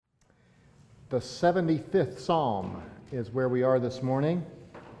The 75th Psalm is where we are this morning.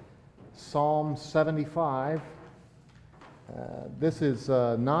 Psalm 75. This is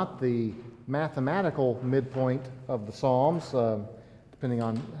not the mathematical midpoint of the Psalms, depending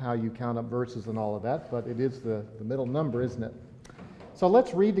on how you count up verses and all of that, but it is the middle number, isn't it? So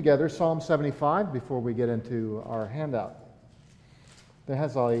let's read together Psalm 75 before we get into our handout. It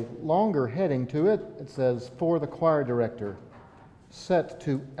has a longer heading to it. It says, "For the choir director, set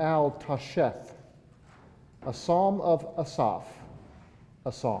to Al-Tasheth, a psalm of Asaph,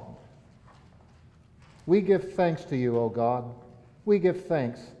 a song. We give thanks to you, O God. We give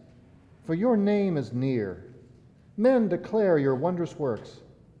thanks, for your name is near. Men declare your wondrous works.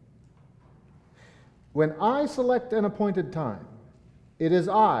 When I select an appointed time, it is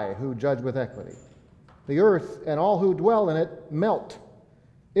I who judge with equity. The earth and all who dwell in it melt.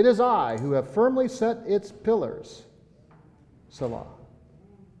 It is I who have firmly set its pillars. Selah.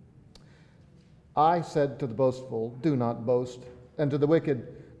 I said to the boastful, do not boast, and to the wicked,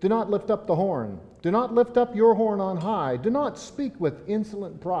 do not lift up the horn. Do not lift up your horn on high. Do not speak with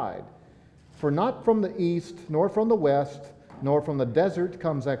insolent pride. For not from the east, nor from the west, nor from the desert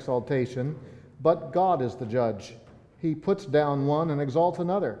comes exaltation, but God is the judge. He puts down one and exalts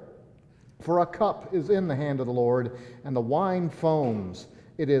another. For a cup is in the hand of the Lord, and the wine foams.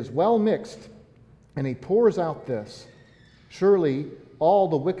 It is well mixed, and he pours out this. Surely all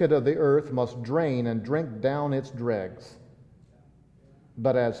the wicked of the earth must drain and drink down its dregs.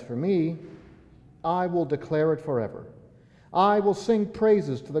 But as for me, I will declare it forever. I will sing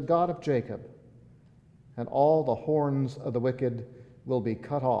praises to the God of Jacob, and all the horns of the wicked will be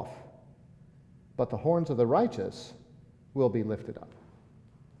cut off, but the horns of the righteous will be lifted up."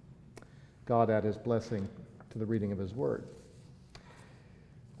 God add his blessing to the reading of his word.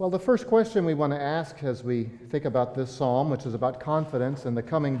 Well, the first question we want to ask as we think about this psalm, which is about confidence in the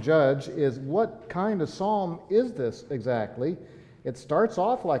coming judge, is what kind of psalm is this exactly? It starts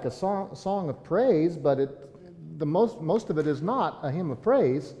off like a song of praise, but most of it is not a hymn of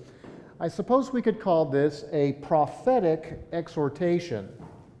praise. I suppose we could call this a prophetic exhortation.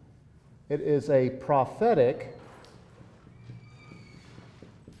 It is a prophetic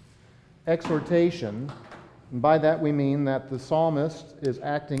exhortation. And by that we mean that the psalmist is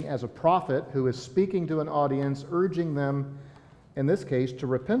acting as a prophet who is speaking to an audience, urging them, in this case, to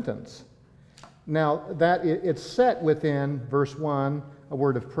repentance. Now, that it's set within verse 1, a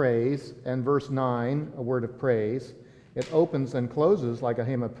word of praise, and verse 9, a word of praise. It opens and closes like a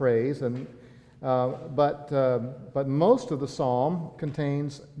hymn of praise, but most of the psalm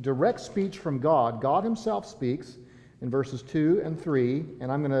contains direct speech from God. God himself speaks in verses 2 and 3, and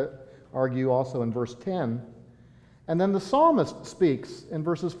I'm going to argue also in verse 10. And then the psalmist speaks in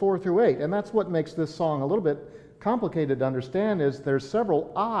verses 4 through 8, and that's what makes this song a little bit complicated to understand, is there's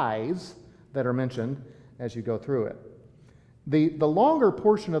several I's that are mentioned as you go through it. The longer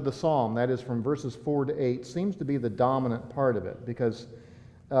portion of the psalm, that is from verses 4 to 8, seems to be the dominant part of it, because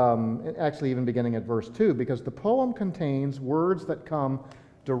actually even beginning at verse 2, because the poem contains words that come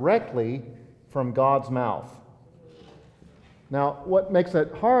directly from God's mouth. Now, what makes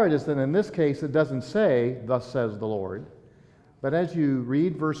it hard is that in this case it doesn't say, "Thus says the Lord." But as you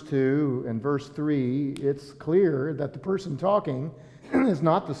read verse 2 and verse 3, it's clear that the person talking is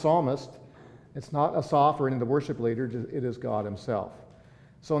not the psalmist. It's not Asaph or any of the worship leaders. It is God himself.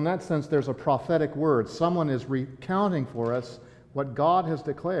 So in that sense, there's a prophetic word. Someone is recounting for us what God has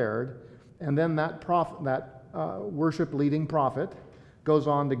declared, and then that worship-leading prophet goes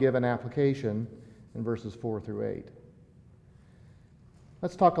on to give an application in verses 4 through 8.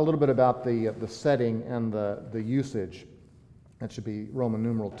 Let's talk a little bit about the setting and the usage. That should be Roman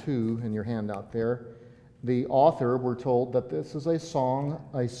numeral 2 in your handout there. The author, we're told that this is a psalm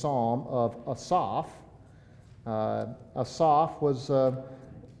of Asaph. Asaph was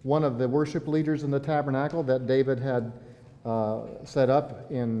one of the worship leaders in the tabernacle that David had set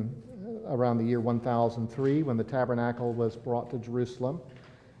up in around the year 1003 when the tabernacle was brought to Jerusalem.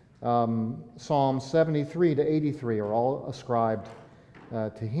 Psalms 73 to 83 are all ascribed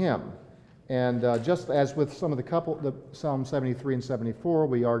to him. And just as with some of the Psalm 73 and 74,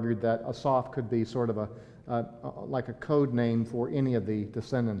 we argued that Asaph could be sort of like a code name for any of the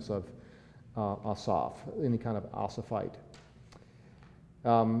descendants of Asaph, any kind of Asaphite.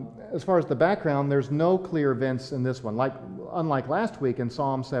 As far as the background, there's no clear events in this one. Unlike last week in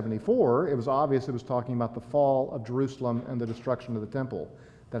Psalm 74, it was obvious it was talking about the fall of Jerusalem and the destruction of the temple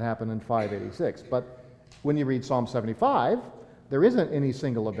that happened in 586. But when you read Psalm 75, there isn't any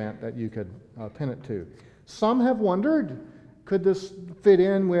single event that you could pin it to. Some have wondered, could this fit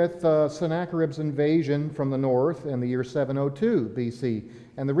in with Sennacherib's invasion from the north in the year 702 BC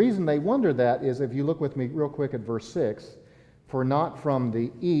And the reason they wonder that is, if you look with me real quick at verse 6, for not from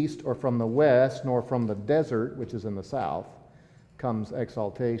the east or from the west, nor from the desert, which is in the south, comes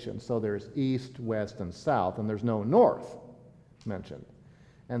exaltation. So there's east, west, and south, and there's no north mentioned.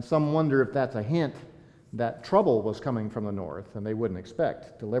 And some wonder if that's a hint that trouble was coming from the north, and they wouldn't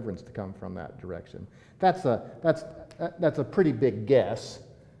expect deliverance to come from that direction. That's a pretty big guess,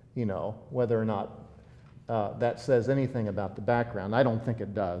 whether or not that says anything about the background. I don't think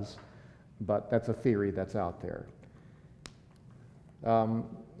it does, but that's a theory that's out there.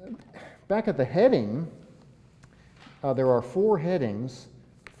 Back at the heading, there are 4 headings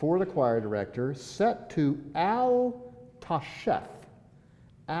for the choir director set to al-tasheth.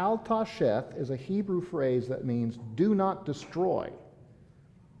 Al-tasheth is a Hebrew phrase that means do not destroy.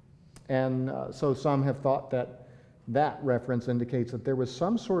 And so some have thought that reference indicates that there was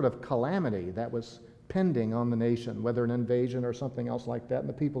some sort of calamity that was pending on the nation, whether an invasion or something else like that, and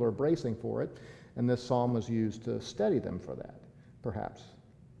the people are bracing for it, and this psalm was used to steady them for that, perhaps.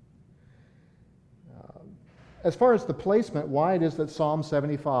 As far as the placement, why it is that Psalm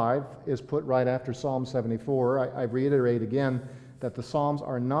 75 is put right after Psalm 74, I reiterate again that the Psalms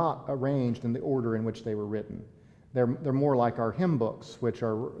are not arranged in the order in which they were written. They're more like our hymn books,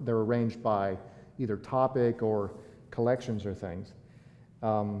 they're arranged by either topic or collections or things.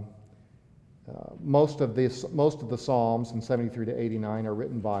 Most of the Psalms in 73 to 89 are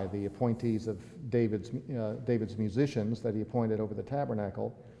written by the appointees of David's musicians that he appointed over the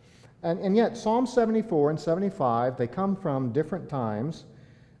tabernacle. And yet, Psalm 74 and 75, they come from different times.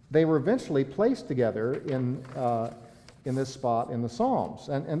 They were eventually placed together in this spot in the Psalms.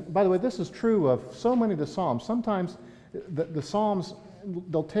 And by the way, this is true of so many of the Psalms. Sometimes the Psalms,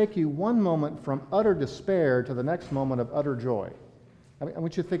 they'll take you one moment from utter despair to the next moment of utter joy. I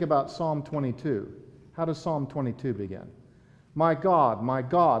want you to think about Psalm 22. How does Psalm 22 begin? My God,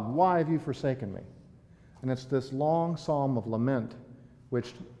 why have you forsaken me? And it's this long psalm of lament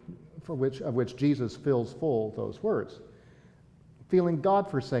of which Jesus fills full those words. Feeling God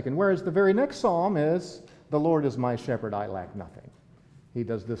forsaken. Whereas the very next psalm is, the Lord is my shepherd, I lack nothing. He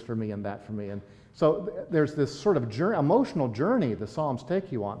does this for me and that for me. And so there's this sort of emotional journey the Psalms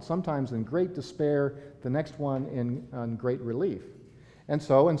take you on, sometimes in great despair, the next one in great relief. And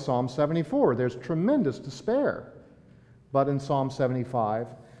so in Psalm 74, there's tremendous despair. But in Psalm 75,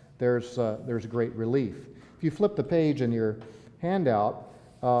 there's great relief. If you flip the page in your handout,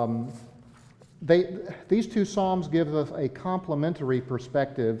 these two Psalms give us a complementary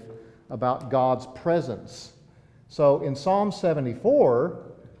perspective about God's presence. So in Psalm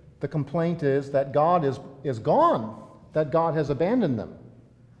 74, the complaint is that God is gone, that God has abandoned them.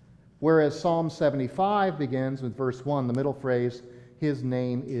 Whereas Psalm 75 begins with verse 1, the middle phrase, His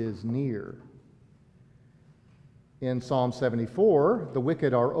name is near. In Psalm 74, the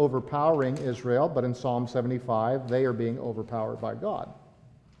wicked are overpowering Israel, but in Psalm 75, they are being overpowered by God.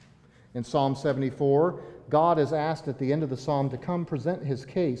 In Psalm 74, God is asked at the end of the psalm to come present his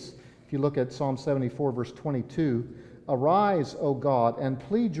case. If you look at Psalm 74, verse 22, arise, O God, and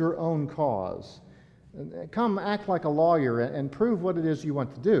plead your own cause. Come act like a lawyer and prove what it is you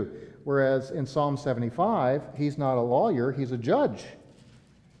want to do. Whereas in Psalm 75, he's not a lawyer, he's a judge.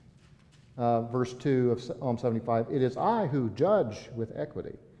 Verse 2 of Psalm 75, it is I who judge with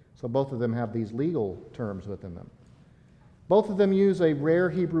equity. So both of them have these legal terms within them. Both of them use a rare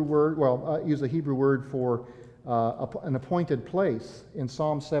Hebrew word, use a Hebrew word for an appointed place. In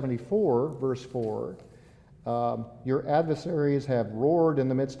Psalm 74, verse 4, your adversaries have roared in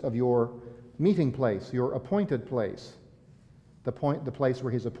the midst of your meeting place, your appointed place, the place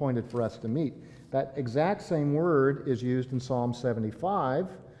where he's appointed for us to meet. That exact same word is used in Psalm 75,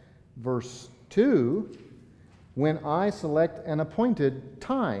 verse 2, when I select an appointed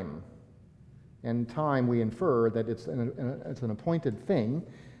time. And time, we infer that it's an appointed thing,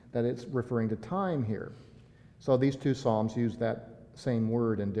 that it's referring to time here. So these two psalms use that same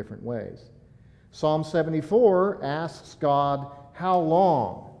word in different ways. Psalm 74 asks God, how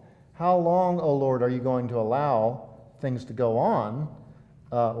long? How long, O Lord, are you going to allow things to go on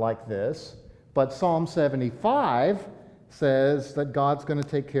like this? But Psalm 75 says that God's going to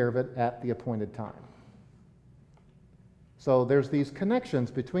take care of it at the appointed time. So there's these connections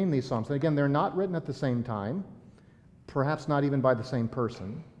between these psalms. And again, they're not written at the same time, perhaps not even by the same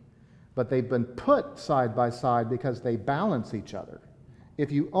person, but they've been put side by side because they balance each other.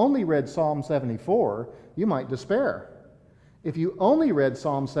 If you only read Psalm 74, you might despair. If you only read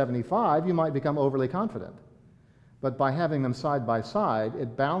Psalm 75, you might become overly confident. But by having them side by side,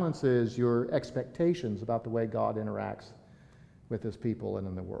 it balances your expectations about the way God interacts with his people and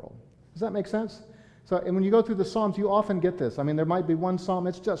in the world. Does that make sense? So, and when you go through the Psalms, you often get this. I mean, there might be one psalm,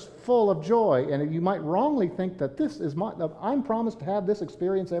 it's just full of joy, and you might wrongly think that I'm promised to have this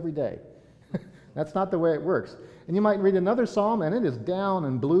experience every day. That's not the way it works. And you might read another psalm, and it is down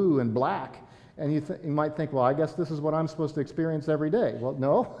and blue and black, and you might think, well, I guess this is what I'm supposed to experience every day. Well,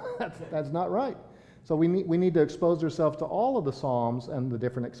 no, that's not right. So we need to expose ourselves to all of the psalms and the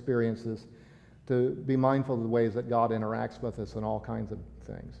different experiences to be mindful of the ways that God interacts with us in all kinds of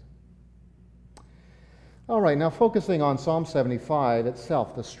things. All right, now focusing on Psalm 75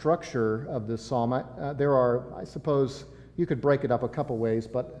 itself, the structure of this psalm, I suppose you could break it up a couple ways,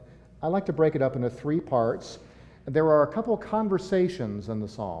 but I like to break it up into 3 parts. There are a couple conversations in the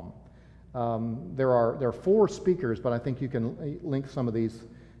psalm. There are 4 speakers, but I think you can link some of these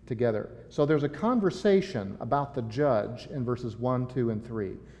together. So there's a conversation about the judge in verses 1, 2, and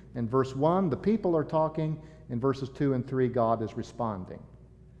 3. In verse 1, the people are talking. In verses 2 and 3, God is responding.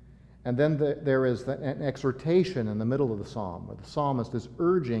 And then there is an exhortation in the middle of the psalm, where the psalmist is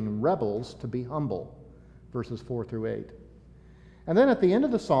urging rebels to be humble, verses 4 through 8. And then at the end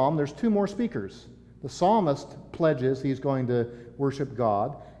of the psalm, there's 2 more speakers. The psalmist pledges he's going to worship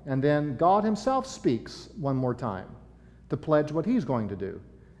God, and then God himself speaks one more time to pledge what he's going to do,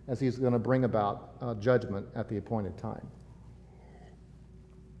 as he's going to bring about judgment at the appointed time.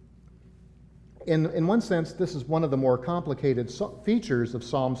 In one sense, this is one of the more complicated features of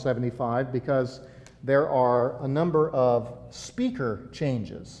Psalm 75 because there are a number of speaker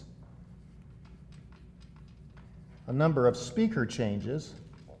changes.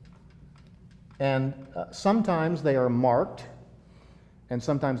 And sometimes they are marked, and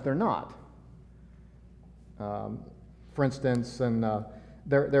sometimes they're not. For instance,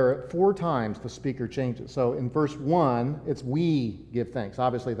 there are 4 times the speaker changes. So in verse 1, it's we give thanks.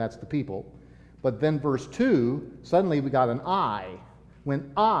 Obviously, that's the people. But then verse 2, suddenly we got an I,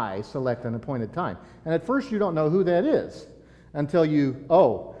 when I select an appointed time. And at first you don't know who that is until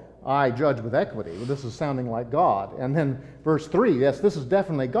I judge with equity. Well, this is sounding like God. And then verse 3, yes, this is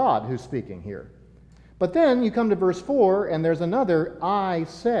definitely God who's speaking here. But then you come to verse 4, and there's another I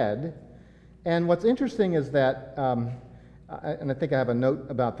said. And what's interesting is that, and I think I have a note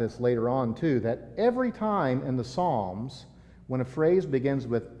about this later on too, that every time in the Psalms, when a phrase begins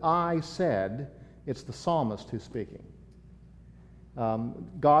with I said, it's the psalmist who's speaking.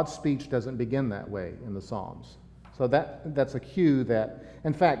 God's speech doesn't begin that way in the Psalms. So that's a cue that,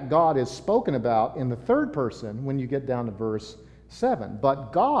 in fact, God is spoken about in the third person when you get down to verse 7.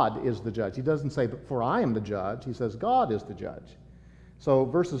 But God is the judge. He doesn't say, for I am the judge. He says, God is the judge. So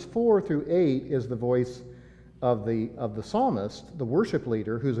verses 4 through 8 is the voice of the psalmist, the worship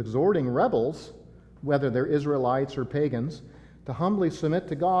leader, who's exhorting rebels, whether they're Israelites or pagans, to humbly submit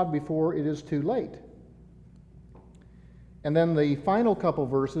to God before it is too late. And then the final couple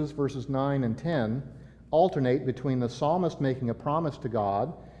verses, verses 9 and 10, alternate between the psalmist making a promise to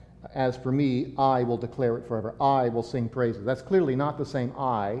God, as for me, I will declare it forever. I will sing praises. That's clearly not the same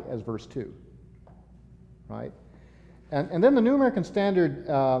I as verse 2. Right? And then the New American Standard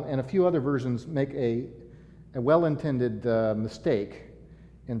and a few other versions make a well-intended mistake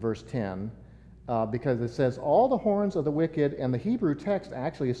in verse 10. Because it says, all the horns of the wicked, and the Hebrew text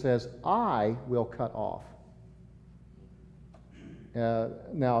actually says, I will cut off.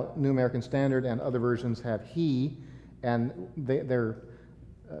 Now, New American Standard and other versions have he, and they're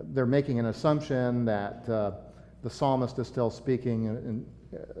making an assumption that the psalmist is still speaking.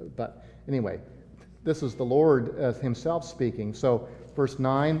 But anyway, this is the Lord himself speaking. So verse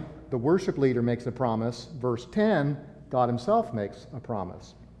 9, the worship leader makes a promise. Verse 10, God himself makes a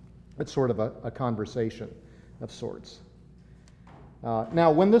promise. It's sort of a conversation of sorts.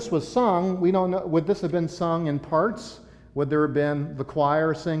 Now, when this was sung, we don't know, would this have been sung in parts? Would there have been the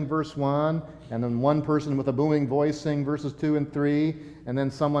choir sing verse 1, and then one person with a booming voice sing verses 2 and 3, and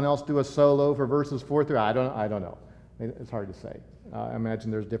then someone else do a solo for verses 4 through? I don't know. It's hard to say. I imagine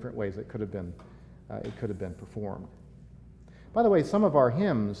there's different ways it could have been performed. By the way, some of our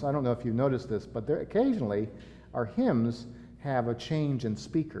hymns, I don't know if you've noticed this, but occasionally our hymns have a change in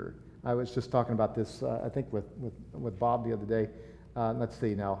speaker. I was just talking about this, I think, with Bob the other day. Let's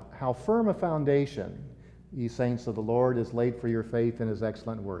see now. How firm a foundation, ye saints of the Lord, is laid for your faith in his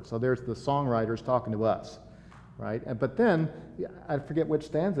excellent word. So there's the songwriters talking to us, right? But then, I forget which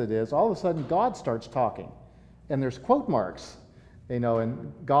stanza it is, all of a sudden God starts talking. And there's quote marks,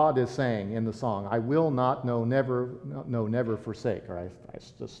 and God is saying in the song, I will not, never forsake. Or I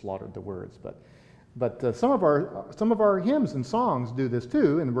just slaughtered the words, But some of our hymns and songs do this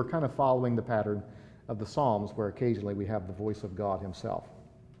too, and we're kind of following the pattern of the Psalms, where occasionally we have the voice of God himself.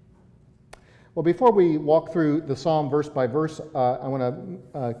 Well, before we walk through the psalm verse by verse, I want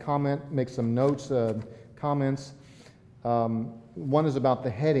to make some notes, comments. One is about the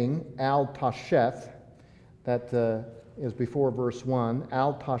heading, Al-Tasheth, that is before verse 1.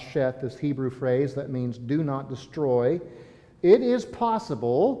 Al-Tasheth, this Hebrew phrase that means do not destroy. It is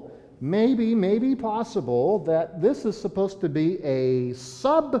possible, maybe possible, that this is supposed to be a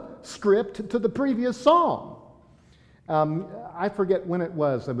subscript to the previous psalm. I forget when it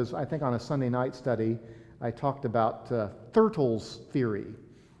was. It was, I think, on a Sunday night study. I talked about Thurtle's theory.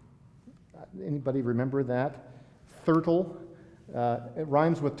 Anybody remember that? Thurtle. It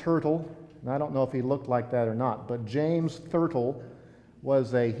rhymes with turtle. And I don't know if he looked like that or not. But James Thurtle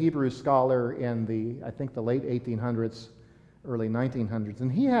was a Hebrew scholar in the late 1800s, early 1900s.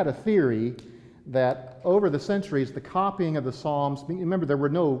 And he had a theory that over the centuries, the copying of the Psalms, remember there were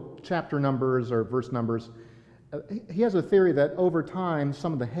no chapter numbers or verse numbers. He has a theory that over time,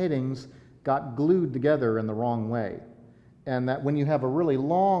 some of the headings got glued together in the wrong way. And that when you have a really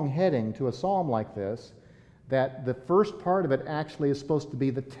long heading to a psalm like this, that the first part of it actually is supposed to be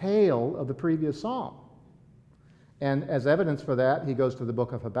the tail of the previous psalm. And as evidence for that, he goes to the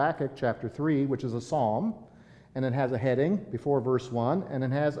book of Habakkuk, chapter 3, which is a psalm, and it has a heading before verse 1, and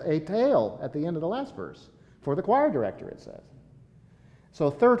it has a tail at the end of the last verse. For the choir director, it says.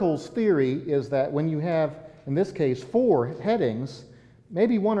 So Thurtle's theory is that when you have, in this case, 4 headings,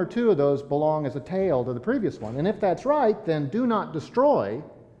 maybe 1 or 2 of those belong as a tail to the previous one. And if that's right, then do not destroy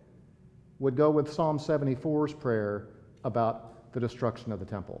would go with Psalm 74's prayer about the destruction of the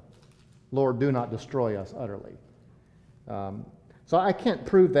temple. Lord, do not destroy us utterly. So I can't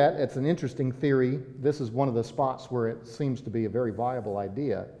prove that. It's an interesting theory. This is one of the spots where it seems to be a very viable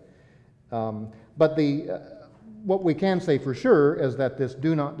idea. But what we can say for sure is that this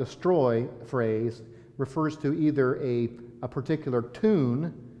do not destroy phrase refers to either a particular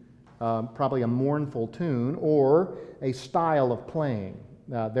tune, probably a mournful tune, or a style of playing.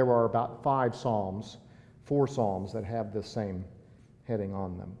 There are about 4 psalms that have this same heading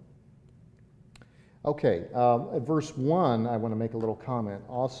on them. Okay, at verse 1, I want to make a little comment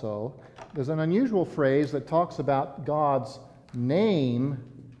also. There's an unusual phrase that talks about God's name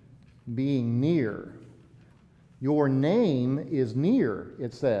being near. Your name is near,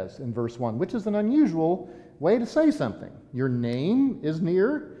 it says in verse 1, which is an unusual way to say something. Your name is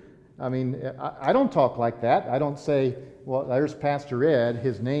near? I mean, I don't talk like that. I don't say, well, there's Pastor Ed,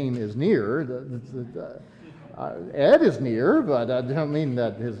 his name is near. Ed is near, but I don't mean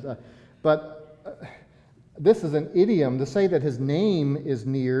that his... This is an idiom. To say that his name is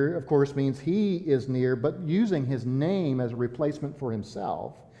near, of course, means he is near, but using his name as a replacement for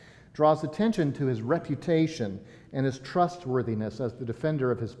himself draws attention to his reputation and his trustworthiness as the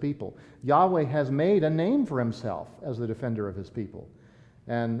defender of his people. Yahweh has made a name for himself as the defender of his people.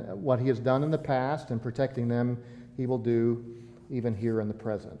 And what he has done in the past in protecting them, he will do even here in the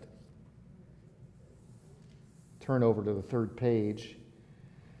present. Turn over to the 3rd page.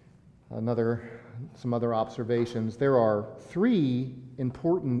 Some other observations. There are 3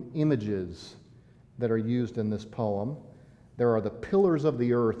 important images that are used in this poem. There are the pillars of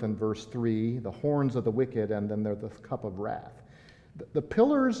the earth in verse 3, the horns of the wicked, and then there's the cup of wrath. The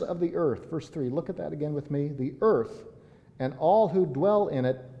pillars of the earth, verse 3, look at that again with me. The earth and all who dwell in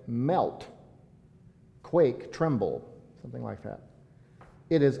it melt, quake, tremble, something like that.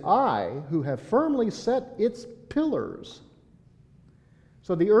 It is I who have firmly set its pillars.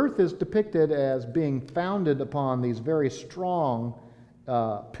 So the earth is depicted as being founded upon these very strong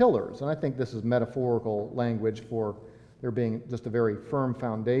pillars. And I think this is metaphorical language for there being just a very firm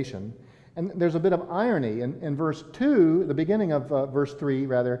foundation. And there's a bit of irony. In verse 2, the beginning of verse 3,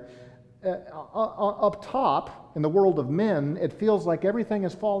 rather, up top, in the world of men, it feels like everything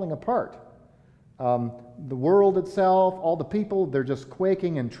is falling apart. The world itself, all the people, they're just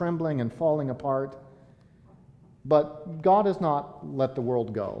quaking and trembling and falling apart. But God has not let the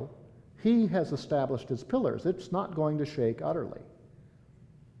world go. He has established its pillars. It's not going to shake utterly.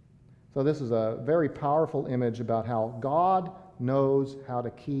 So this is a very powerful image about how God knows how to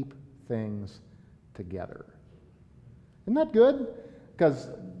keep things together. Isn't that good? Because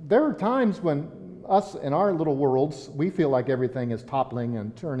there are times when us in our little worlds, we feel like everything is toppling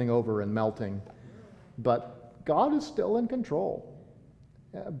and turning over and melting. But God is still in control.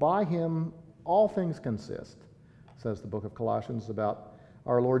 By him, all things consist, says the book of Colossians about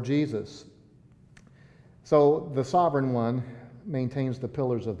our Lord Jesus. So the sovereign one maintains the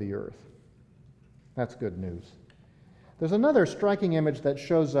pillars of the earth. That's good news. There's another striking image that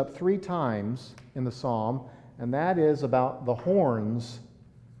shows up 3 times in the psalm, and that is about the horns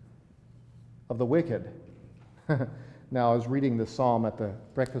of the wicked. Now, I was reading this psalm at the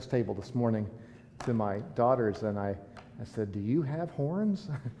breakfast table this morning, to my daughters, and I said, "Do you have horns?"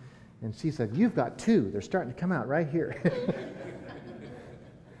 And she said, "You've got two. They're starting to come out right here."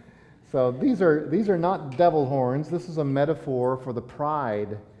 So these are not devil horns. This is a metaphor for the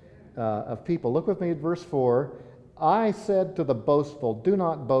pride of people. Look with me at verse 4. "I said to the boastful, do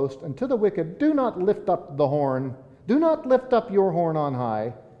not boast, and to the wicked, do not lift up the horn. Do not lift up your horn on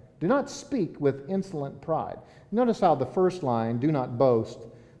high. Do not speak with insolent pride." Notice how the first line, "do not boast,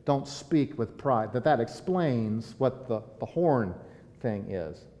 don't speak with pride," that explains what the horn thing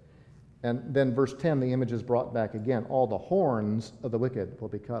is. And then verse 10, the image is brought back again. "All the horns of the wicked will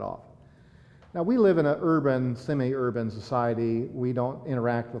be cut off." Now, we live in an urban, semi-urban society. We don't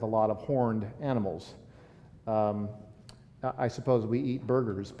interact with a lot of horned animals. I suppose we eat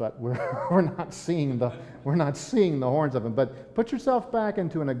burgers, but we're not seeing the horns of them. But put yourself back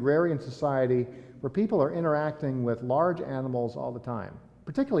into an agrarian society where people are interacting with large animals all the time,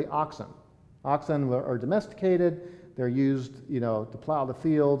 particularly oxen. Oxen are domesticated. They're used, to plow the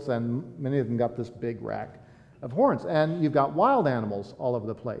fields, and many of them got this big rack of horns. And you've got wild animals all over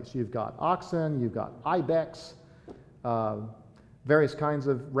the place. You've got oxen, you've got ibex, various kinds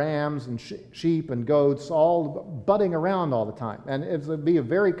of rams and sheep and goats, all butting around all the time. And it would be a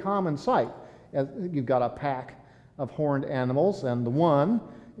very common sight. You've got a pack of horned animals, and the one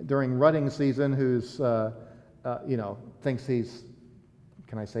during rutting season who's, thinks he's,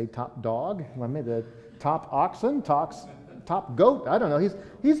 can I say top dog? Well, maybe top oxen, top goat. I don't know.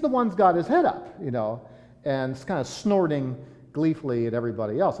 He's the one's got his head up, and it's kind of snorting gleefully at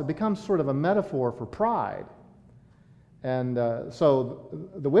everybody else. It becomes sort of a metaphor for pride. And so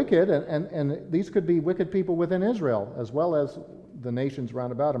the wicked, and these could be wicked people within Israel, as well as the nations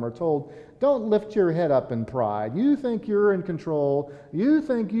round about them, are told, don't lift your head up in pride. You think you're in control. You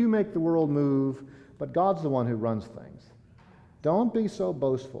think you make the world move, but God's the one who runs things. Don't be so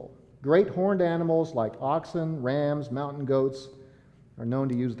boastful. Great horned animals like oxen, rams, mountain goats are known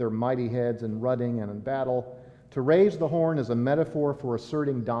to use their mighty heads in rutting and in battle. To raise the horn is a metaphor for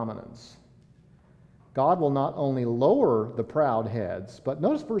asserting dominance. God will not only lower the proud heads, but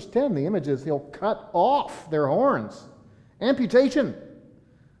notice verse 10, the image is he'll cut off their horns. Amputation.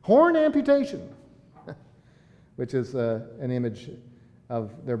 Horn amputation. Which is an image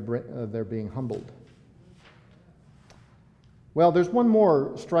of their being humbled. Well, there's one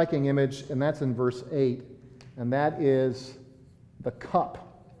more striking image, and that's in verse 8, and that is the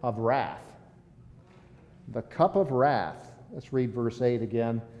cup of wrath. The cup of wrath. Let's read verse 8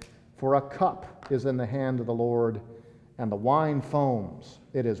 again. "For a cup is in the hand of the Lord, and the wine foams.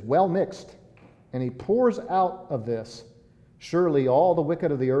 It is well mixed, and he pours out of this. Surely all the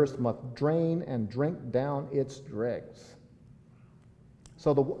wicked of the earth must drain and drink down its dregs."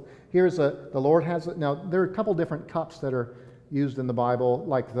 So the Lord has it. Now, there are a couple different cups that are used in the Bible,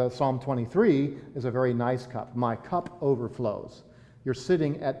 like the Psalm 23 is a very nice cup. My cup overflows. You're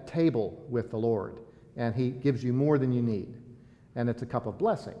sitting at table with the Lord, and he gives you more than you need, and it's a cup of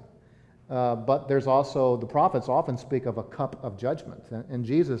blessing. But there's also, the prophets often speak of a cup of judgment. And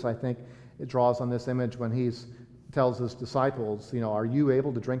Jesus, I think, it draws on this image when he tells his disciples, are you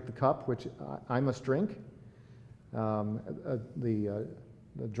able to drink the cup which I must drink? The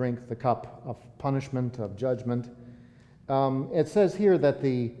cup of punishment, of judgment. It says here that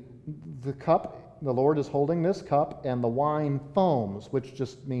the cup, the Lord is holding this cup, and the wine foams, which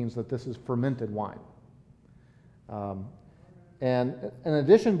just means that this is fermented wine. And in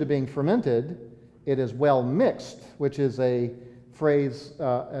addition to being fermented, it is well mixed, which is a phrase,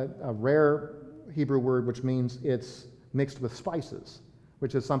 a rare Hebrew word, which means it's mixed with spices,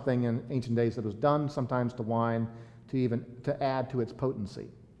 which is something in ancient days that was done sometimes to wine to add to its potency.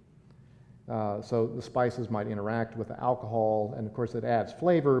 So the spices might interact with the alcohol, and of course it adds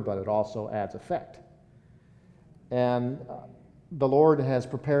flavor, but it also adds effect. And the Lord has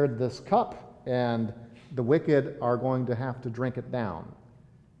prepared this cup, and the wicked are going to have to drink it down.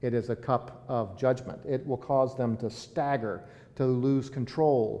 It is a cup of judgment. It will cause them to stagger, to lose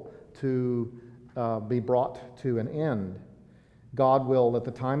control, to be brought to an end. God will, at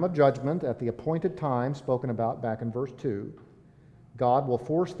the time of judgment, at the appointed time spoken about back in verse 2, God will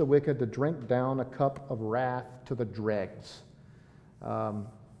force the wicked to drink down a cup of wrath to the dregs.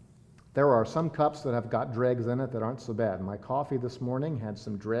 There are some cups that have got dregs in it that aren't so bad. My coffee this morning had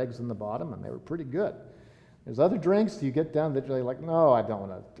some dregs in the bottom, and they were pretty good. There's other drinks you get down that you're like, no, I don't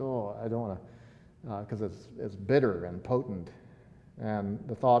want to, because it's bitter and potent. And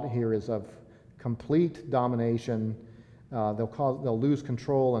the thought here is of complete domination. They'll lose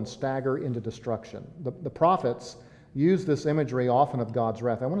control and stagger into destruction. The prophets use this imagery often of God's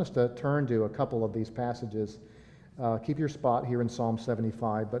wrath. I want us to turn to a couple of these passages. Keep your spot here in Psalm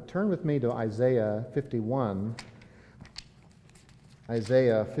 75, but turn with me to Isaiah 51.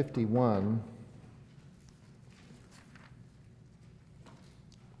 Isaiah 51.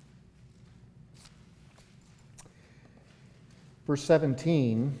 Verse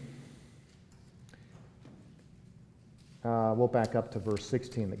 17. We'll back up to verse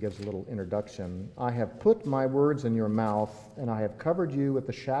 16 that gives a little introduction. I have put my words in your mouth, and I have covered you with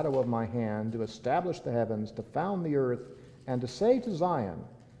the shadow of my hand to establish the heavens, to found the earth, and to say to Zion,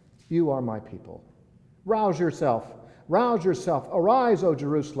 you are my people. Rouse yourself, arise, O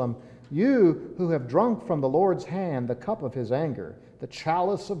Jerusalem, you who have drunk from the Lord's hand the cup of his anger, the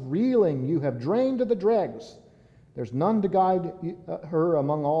chalice of reeling you have drained to the dregs. There's none to guide her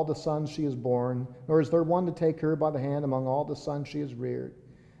among all the sons she has borne, nor is there one to take her by the hand among all the sons she has reared.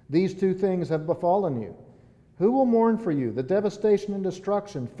 These two things have befallen you. Who will mourn for you? The devastation and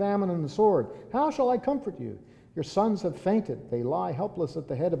destruction, famine and the sword. How shall I comfort you? Your sons have fainted. They lie helpless at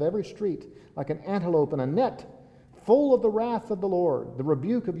the head of every street, like an antelope in a net, full of the wrath of the Lord, the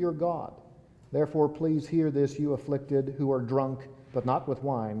rebuke of your God. Therefore please hear this, you afflicted, who are drunk, but not with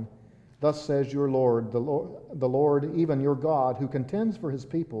wine. Thus says your Lord, the Lord, even your God, who contends for his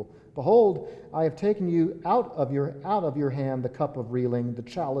people. Behold, I have taken you out of your hand the cup of reeling, the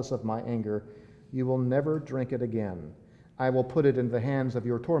chalice of my anger. You will never drink it again. I will put it into the hands of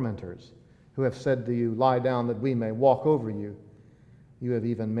your tormentors, who have said to you, lie down that we may walk over you. You have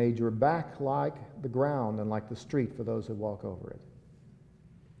even made your back like the ground and like the street for those who walk over it.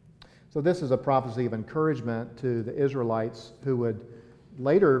 So this is a prophecy of encouragement to the Israelites who would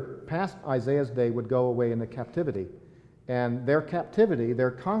later, past Isaiah's day, would go away into captivity. And their captivity,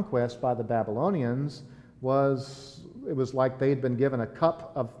 their conquest by the Babylonians, was like they'd been given a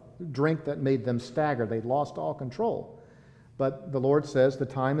cup of drink that made them stagger. They'd lost all control. But the Lord says the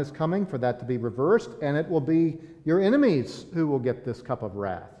time is coming for that to be reversed, and it will be your enemies who will get this cup of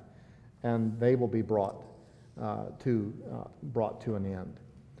wrath, and they will be brought to an end.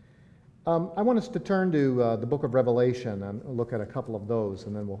 I want us to turn to the book of Revelation and look at a couple of those,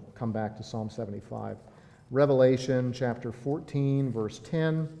 and then we'll come back to Psalm 75. Revelation chapter 14, verse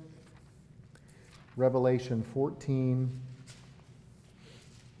 10. Revelation 14.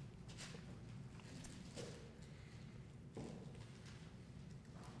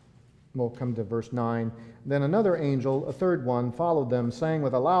 We'll come to verse 9. Then another angel, a third one, followed them, saying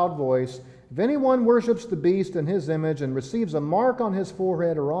with a loud voice, if anyone worships the beast in his image and receives a mark on his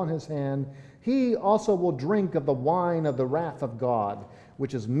forehead or on his hand, he also will drink of the wine of the wrath of God,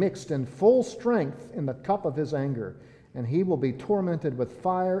 which is mixed in full strength in the cup of his anger. And he will be tormented with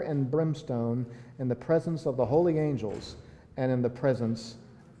fire and brimstone in the presence of the holy angels and in the presence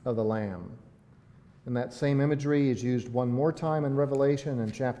of the Lamb. And that same imagery is used one more time in Revelation in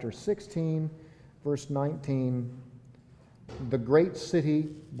chapter 16, verse 19. The great city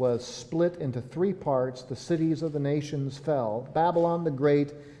was split into three parts. The cities of the nations fell. Babylon the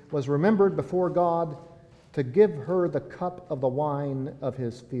Great was remembered before God to give her the cup of the wine of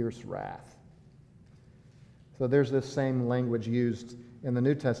his fierce wrath. So there's this same language used in the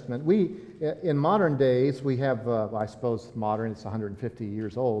New Testament. In modern days, we have, I suppose modern, it's 150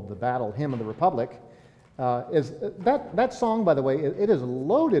 years old, the Battle Hymn of the Republic. That song, by the way, it is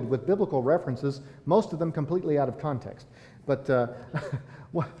loaded with biblical references, most of them completely out of context. But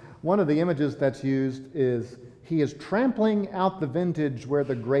one of the images that's used is, he is trampling out the vintage where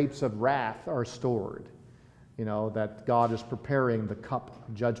the grapes of wrath are stored. You know, that God is preparing the cup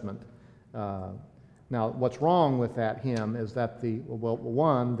of judgment. Now, what's wrong with that hymn is that the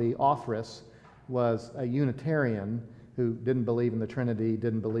authoress was a Unitarian who didn't believe in the Trinity,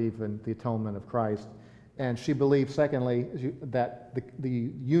 didn't believe in the atonement of Christ. And she believed, secondly, that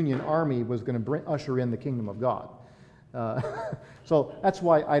the Union Army was going to usher in the kingdom of God. So that's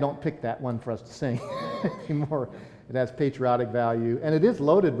why I don't pick that one for us to sing anymore. It has patriotic value, and it is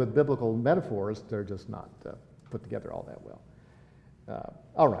loaded with biblical metaphors. They're just not put together all that well.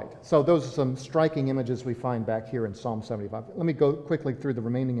 All right, so those are some striking images we find back here in Psalm 75. Let me go quickly through the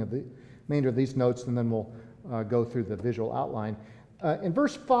remainder of these notes, and then we'll go through the visual outline. In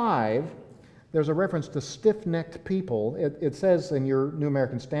verse 5, there's a reference to stiff-necked people. It says in your New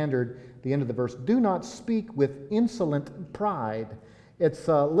American Standard, the end of the verse, do not speak with insolent pride. It's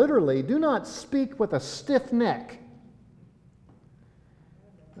literally, do not speak with a stiff neck.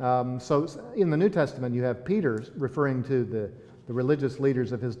 So in the New Testament, you have Peter referring to the religious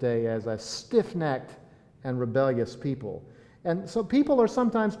leaders of his day as a stiff-necked and rebellious people. And so people are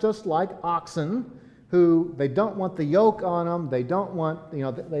sometimes just like oxen, who they don't want the yoke on them. They don't want,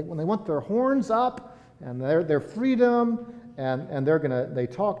 when they want their horns up and their freedom, and they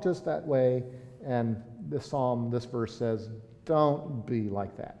talk just that way, and this verse says, don't be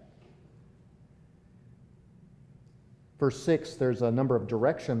like that. Verse 6, there's a number of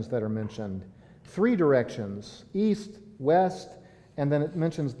directions that are mentioned. 3 directions, east, west, and then it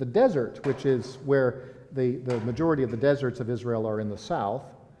mentions the desert, which is where the majority of the deserts of Israel are in the south.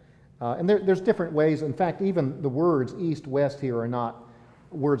 And there's different ways. In fact, even the words east, west here are not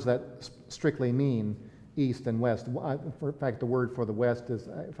words that strictly mean east and west. In fact, the word for the west is,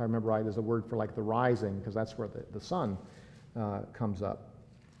 if I remember right, is a word for like the rising, because that's where the sun comes up.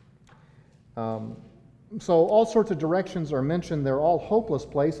 So all sorts of directions are mentioned. They're all hopeless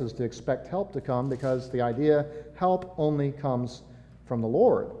places to expect help to come, because the idea help only comes from the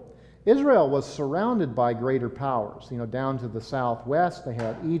Lord. Israel was surrounded by greater powers. Down to the southwest they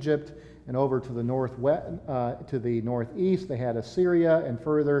had Egypt, and over to the northeast they had Assyria, and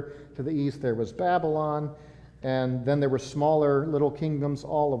further to the east there was Babylon, and then there were smaller little kingdoms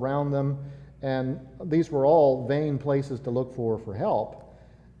all around them, and these were all vain places to look for help.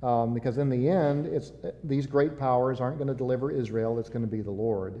 Because in the end, these great powers aren't going to deliver Israel. It's going to be the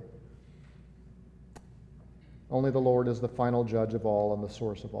Lord. Only the Lord is the final judge of all and the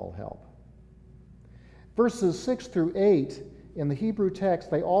source of all help. Verses 6 through 8 in the Hebrew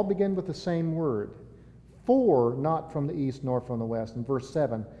text, they all begin with the same word. For, not from the east nor from the west. In verse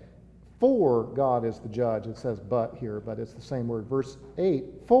 7, for God is the judge. It says but here, but it's the same word. Verse 8,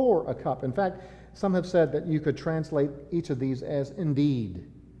 for a cup. In fact, some have said that you could translate each of these as indeed.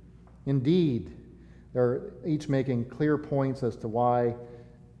 Indeed, they're each making clear points as to why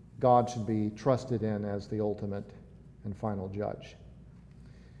God should be trusted in as the ultimate and final judge.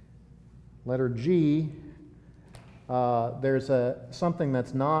 Letter G, there's something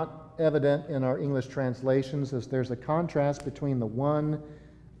that's not evident in our English translations, is there's a contrast between the one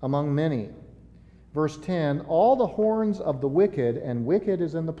among many. Verse 10, all the horns of the wicked, and wicked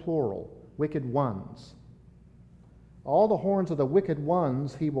is in the plural, wicked ones. All the horns of the wicked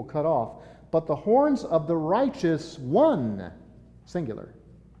ones he will cut off, but the horns of the righteous one, singular,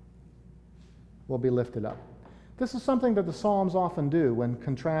 will be lifted up. This is something that the Psalms often do when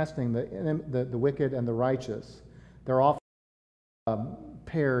contrasting the wicked and the righteous. They're often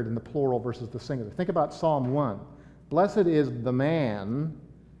paired in the plural versus the singular. Think about Psalm 1. Blessed is the man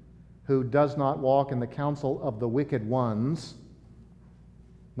who does not walk in the counsel of the wicked ones,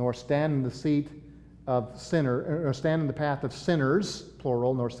 nor stand in the seat of sinner, or stand in the path of sinners,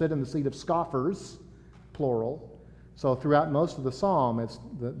 plural, nor sit in the seat of scoffers, plural. So throughout most of the psalm, it's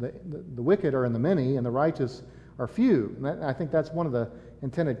the wicked are in the many, and the righteous are few. And I think that's one of the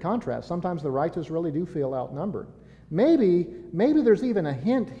intended contrasts. Sometimes the righteous really do feel outnumbered. Maybe there's even a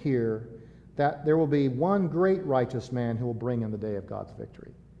hint here that there will be one great righteous man who will bring in the day of God's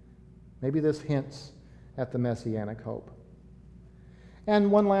victory. Maybe this hints at the messianic hope. And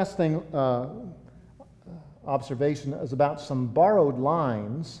one last thing, observation is about some borrowed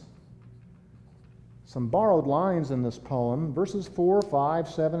lines. Some borrowed lines in this poem, verses 4, 5,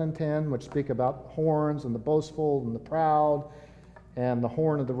 7, and 10, which speak about horns and the boastful and the proud and the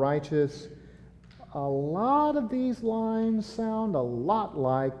horn of the righteous. A lot of these lines sound a lot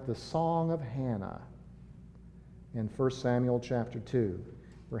like the Song of Hannah in 1 Samuel chapter 2,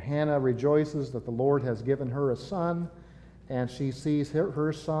 where Hannah rejoices that the Lord has given her a son, and she sees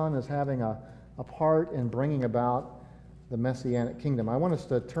her son as having a part in bringing about the Messianic kingdom. I want us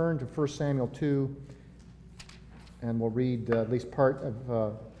to turn to 1 Samuel 2, and we'll read at least part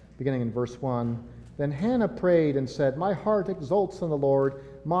of beginning in verse 1. Then Hannah prayed and said, my heart exults in the Lord,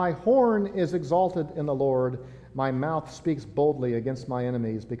 my horn is exalted in the Lord, my mouth speaks boldly against my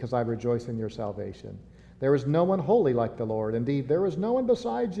enemies, because I rejoice in your salvation. There is no one holy like the Lord. Indeed, there is no one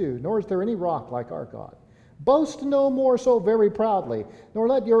besides you, nor is there any rock like our God. Boast no more so very proudly, nor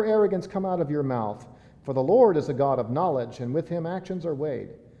let your arrogance come out of your mouth. For the Lord is a God of knowledge, and with him actions are weighed.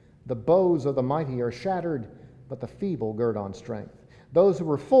 The bows of the mighty are shattered, but the feeble gird on strength. Those who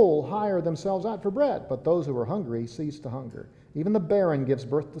were full hire themselves out for bread, but those who are hungry cease to hunger. Even the barren gives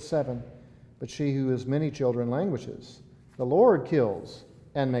birth to 7, but she who has many children languishes. The Lord kills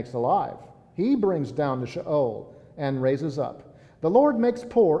and makes alive. He brings down to Sheol and raises up. The Lord makes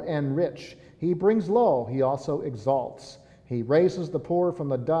poor and rich. He brings low, he also exalts. He raises the poor from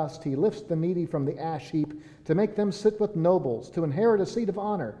the dust. He lifts the needy from the ash heap to make them sit with nobles, to inherit a seat of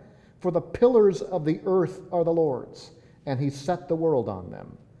honor. For the pillars of the earth are the Lord's, and he set the world on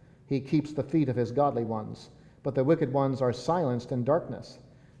them. He keeps the feet of his godly ones, but the wicked ones are silenced in darkness.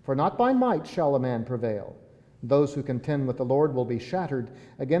 For not by might shall a man prevail. Those who contend with the Lord will be shattered.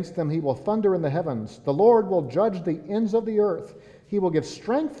 Against them he will thunder in the heavens. The Lord will judge the ends of the earth. He will give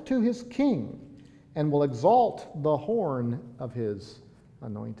strength to his king and will exalt the horn of his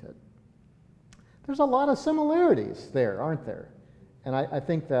anointed. There's a lot of similarities there, aren't there? And I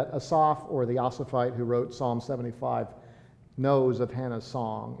think that Asaph, or the Asaphite who wrote Psalm 75, knows of Hannah's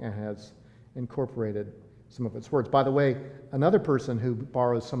song and has incorporated some of its words. By the way, another person who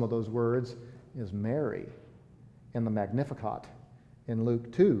borrows some of those words is Mary in the Magnificat in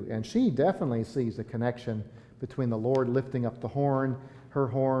Luke 2. And she definitely sees a connection between the Lord lifting up the horn, her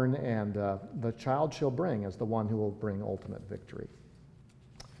horn, and the child she'll bring as the one who will bring ultimate victory.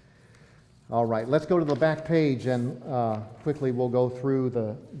 All right, let's go to the back page, and quickly we'll go through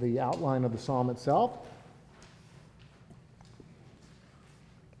the outline of the psalm itself.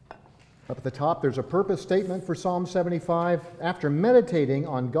 Up at the top, there's a purpose statement for Psalm 75. After meditating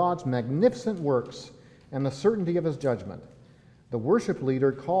on God's magnificent works and the certainty of his judgment, the worship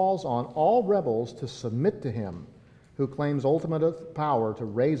leader calls on all rebels to submit to him, who claims ultimate power to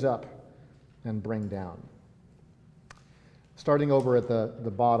raise up and bring down. Starting over at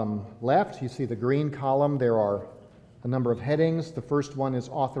the bottom left, you see the green column. There are a number of headings. The first one is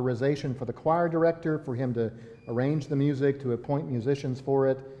authorization for the choir director, for him to arrange the music, to appoint musicians for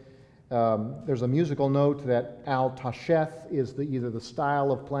it. There's a musical note that al-tasheth is either the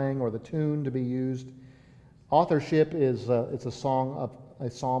style of playing or the tune to be used. Authorship is it's a psalm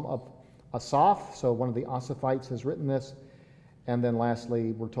of Asaph, so one of the Asaphites has written this. And then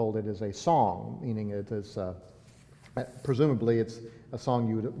lastly, we're told it is a song, meaning it is presumably it's a song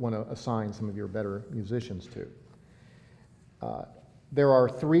you would want to assign some of your better musicians to. There are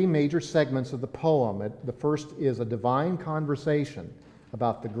three major segments of the poem. The first is a divine conversation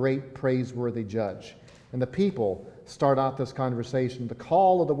about the great praiseworthy judge. And the people start out this conversation, the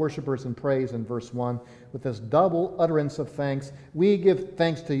call of the worshipers in praise in verse 1, with this double utterance of thanks. We give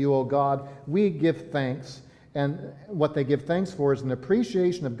thanks to you, O God. We give thanks. And what they give thanks for is an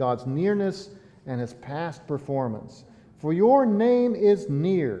appreciation of God's nearness and his past performance. For your name is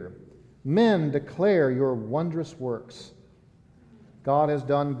near. Men declare your wondrous works. God has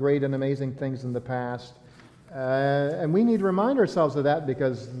done great and amazing things in the past. And we need to remind ourselves of that,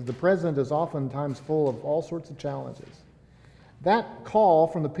 because the present is oftentimes full of all sorts of challenges. That call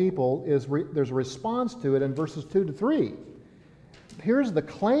from the people, there's a response to it in verses 2 to 3. Here's the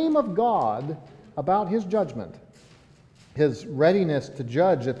claim of God about his judgment, his readiness to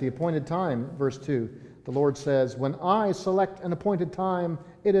judge at the appointed time. Verse 2, the Lord says, when I select an appointed time,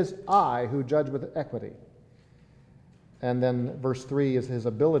 it is I who judge with equity. And then verse 3 is his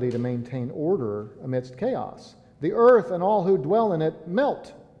ability to maintain order amidst chaos. The earth and all who dwell in it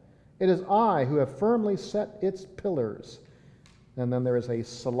melt. It is I who have firmly set its pillars. And then there is a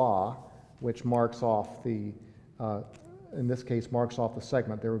Selah, which marks off in this case, marks off the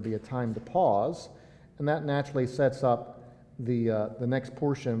segment. There would be a time to pause, and that naturally sets up the next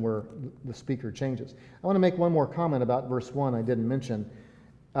portion where the speaker changes. I want to make one more comment about verse 1 I didn't mention.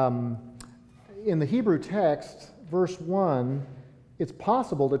 In the Hebrew text, verse 1, it's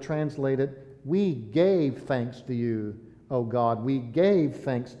possible to translate it, we gave thanks to you, O God. We gave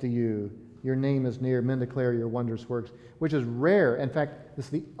thanks to you. Your name is near. Men declare your wondrous works, which is rare. In fact, it's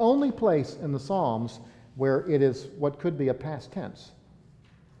the only place in the Psalms where it is what could be a past tense.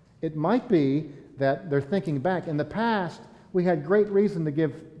 It might be that they're thinking back. In the past, we had great reason to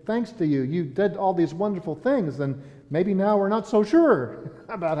give thanks to you. You did all these wonderful things, and maybe now we're not so sure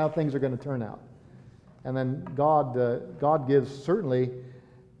about how things are going to turn out. And then God gives, certainly,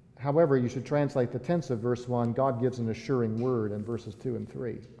 however you should translate the tense of verse 1, God gives an assuring word in verses 2 and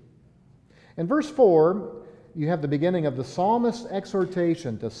 3. In verse 4, you have the beginning of the psalmist's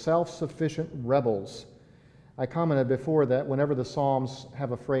exhortation to self-sufficient rebels. I commented before that whenever the Psalms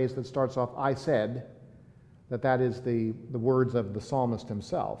have a phrase that starts off, I said, that is the words of the psalmist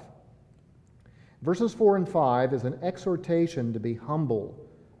himself. Verses 4 and 5 is an exhortation to be humble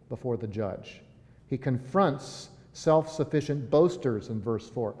before the judge. He confronts self-sufficient boasters in verse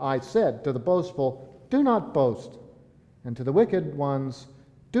 4. I said to the boastful, do not boast, and to the wicked ones,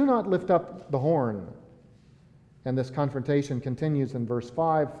 do not lift up the horn. And this confrontation continues in verse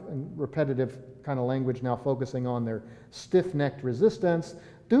 5, in repetitive kind of language, now focusing on their stiff-necked resistance.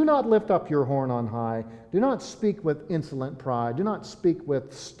 Do not lift up your horn on high. Do not speak with insolent pride. Do not speak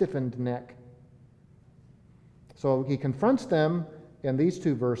with stiffened neck. So he confronts them in these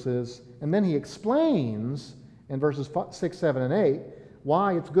two verses, and then he explains in verses 6, 7, and 8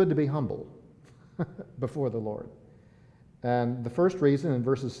 why it's good to be humble before the Lord. And the first reason in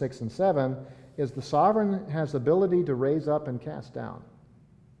verses 6 and 7 is the sovereign has ability to raise up and cast down.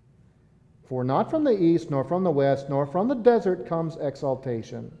 For not from the east, nor from the west, nor from the desert comes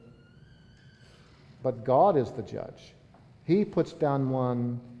exaltation, but God is the judge. He puts down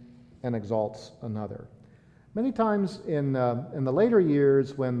one and exalts another. Many times in the later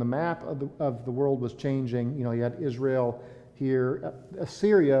years, when the map of the world was changing, you had Israel here,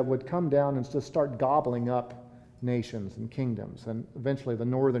 Assyria would come down and just start gobbling up nations and kingdoms, and eventually the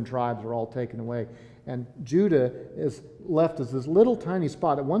northern tribes are all taken away. And Judah is left as this little tiny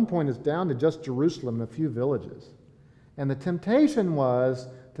spot. At one point, it's down to just Jerusalem and a few villages. And the temptation was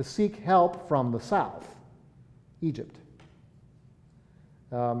to seek help from the south, Egypt.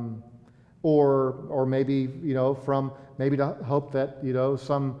 Or maybe, maybe to hope that,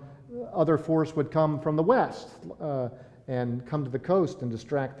 some other force would come from the west and come to the coast and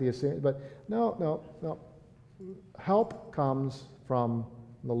distract the Assyrians. But no. Help comes from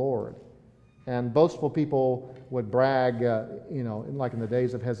the Lord. And boastful people would brag, like in the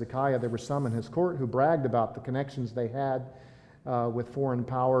days of Hezekiah, there were some in his court who bragged about the connections they had with foreign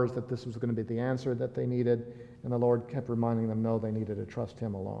powers, that this was going to be the answer that they needed. And the Lord kept reminding them, no, they needed to trust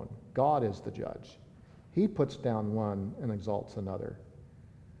him alone. God is the judge. He puts down one and exalts another.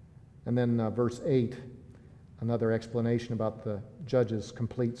 And then verse 8, another explanation about the judge's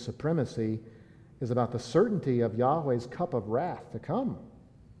complete supremacy, is about the certainty of Yahweh's cup of wrath to come.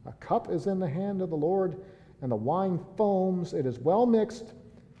 A cup is in the hand of the Lord, and the wine foams. It is well mixed,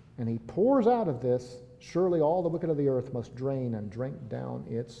 and he pours out of this. Surely all the wicked of the earth must drain and drink down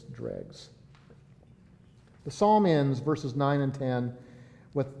its dregs. The psalm ends, verses 9 and 10,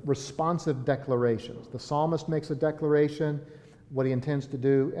 with responsive declarations. The psalmist makes a declaration, what he intends to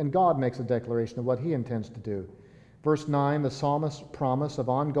do, and God makes a declaration of what he intends to do. Verse 9, the psalmist's promise of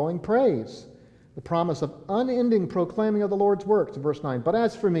ongoing praise, the promise of unending proclaiming of the Lord's works. In verse 9, but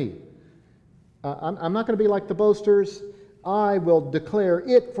as for me, I'm not going to be like the boasters. I will declare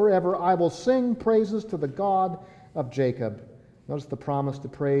it forever. I will sing praises to the God of Jacob. Notice the promise to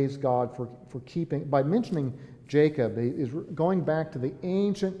praise God for keeping. By mentioning Jacob, he is going back to the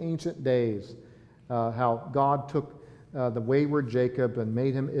ancient days, how God took the wayward Jacob and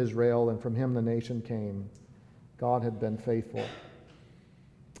made him Israel, and from him the nation came. God had been faithful.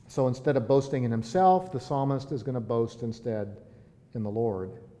 So instead of boasting in himself, the psalmist is going to boast instead in the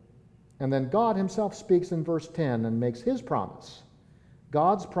Lord. And then God himself speaks in verse 10 and makes his promise,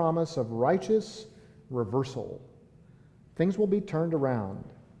 God's promise of righteous reversal. Things will be turned around.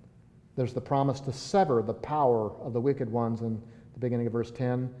 There's the promise to sever the power of the wicked ones in the beginning of verse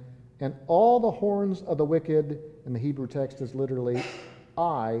 10. And all the horns of the wicked, in the Hebrew text is literally,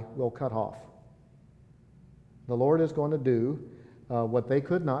 I will cut off. The Lord is going to do what they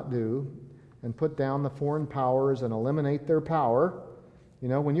could not do, and put down the foreign powers and eliminate their power.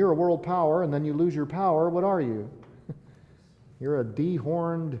 When you're a world power and then you lose your power, what are you? You're a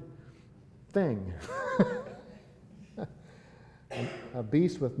dehorned thing. A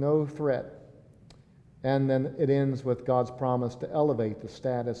beast with no threat. And then it ends with God's promise to elevate the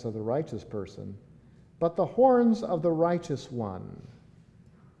status of the righteous person. But the horns of the righteous one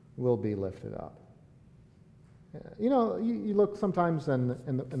will be lifted up. You look sometimes in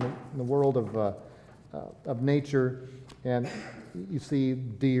the world of nature, and you see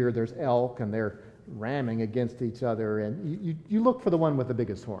deer, there's elk, and they're ramming against each other, and you look for the one with the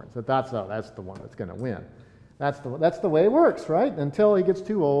biggest horns. That's the one that's going to win. That's the way it works, right? Until he gets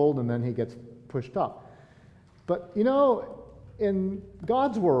too old, and then he gets pushed up. But in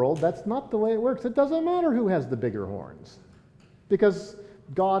God's world, that's not the way it works. It doesn't matter who has the bigger horns, because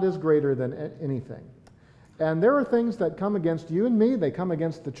God is greater than anything. And there are things that come against you and me. They come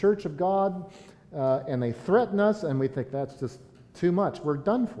against the church of God, and they threaten us, and we think that's just too much. We're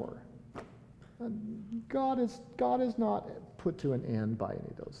done for. God is not put to an end by any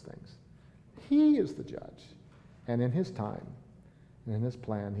of those things. He is the judge. And in his time and in his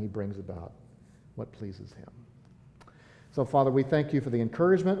plan, he brings about what pleases him. So, Father, we thank you for the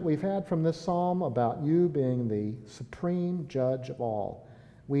encouragement we've had from this psalm about you being the supreme judge of all.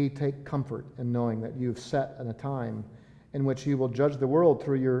 We take comfort in knowing that you've set in a time in which you will judge the world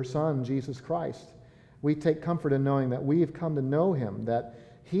through your Son, Jesus Christ. We take comfort in knowing that we have come to know him, that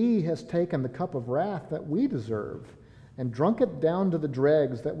he has taken the cup of wrath that we deserve and drunk it down to the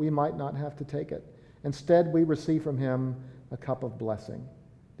dregs that we might not have to take it. Instead, we receive from him a cup of blessing,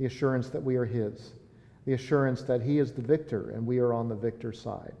 the assurance that we are his, the assurance that he is the victor and we are on the victor's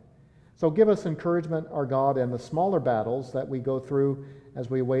side. So give us encouragement, our God, in the smaller battles that we go through as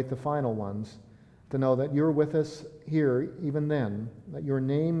we await the final ones, to know that you're with us here even then, that your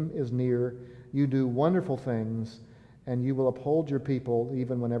name is near, you do wonderful things, and you will uphold your people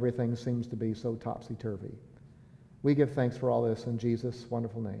even when everything seems to be so topsy-turvy. We give thanks for all this in Jesus'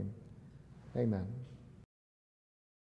 wonderful name. Amen.